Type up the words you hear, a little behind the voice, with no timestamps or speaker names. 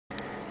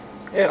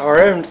Hey,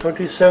 RM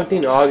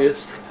 2017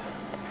 August.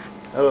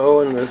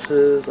 Hello, and this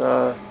is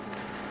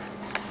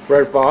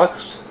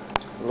Breadbox.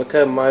 Look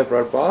at my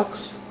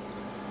Breadbox.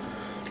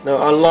 Now,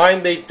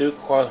 online they do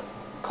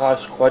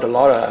cost quite a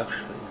lot,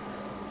 actually.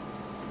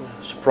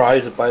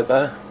 Surprised by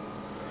that.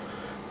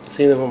 I've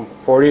seen them from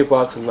 40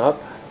 bucks and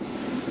up.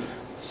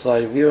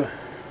 Side view.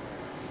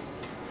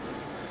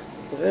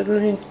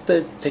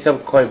 They take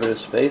up quite a bit of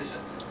space.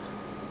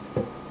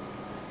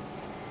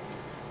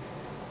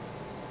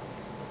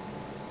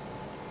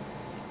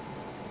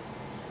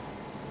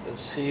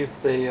 Let's see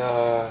if they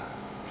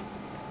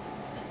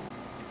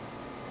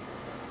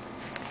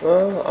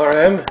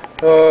RM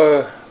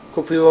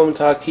kupiłem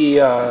taki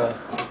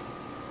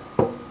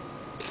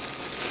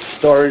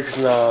storage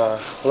na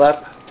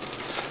chleb.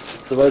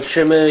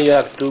 Zobaczymy,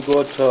 jak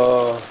długo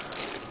to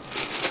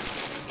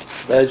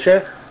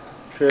będzie.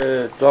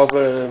 Czy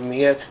dobre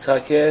mieć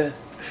takie,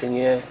 czy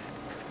nie.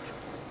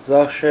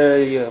 Zawsze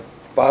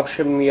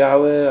babcie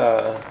miały,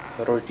 a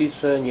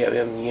rodzice, nie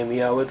wiem, nie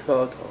miały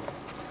to.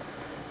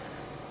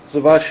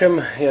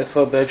 Zobaczymy, jak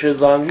to będzie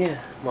dla mnie.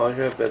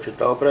 Może będzie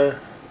dobre.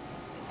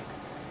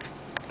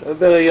 To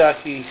byle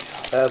jaki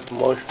chleb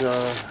można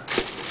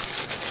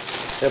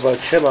chyba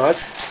trzymać.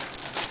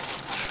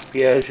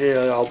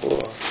 Świeży albo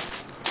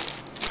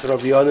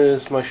zrobiony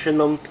z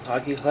maszyną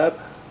taki chleb.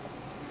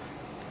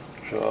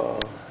 Co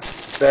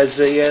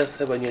bedze jest,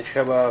 chyba nie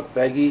trzeba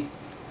begi.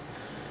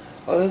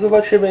 Ale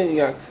zobaczymy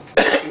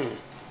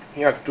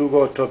jak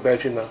długo to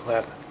będzie na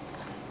chleb.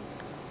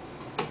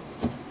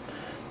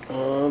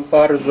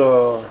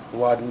 Bardzo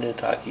ładny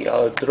taki,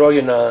 ale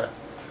drogi na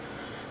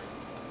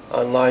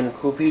online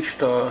kupić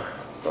to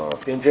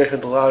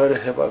 $50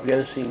 chyba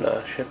więcej na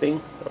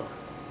shipping.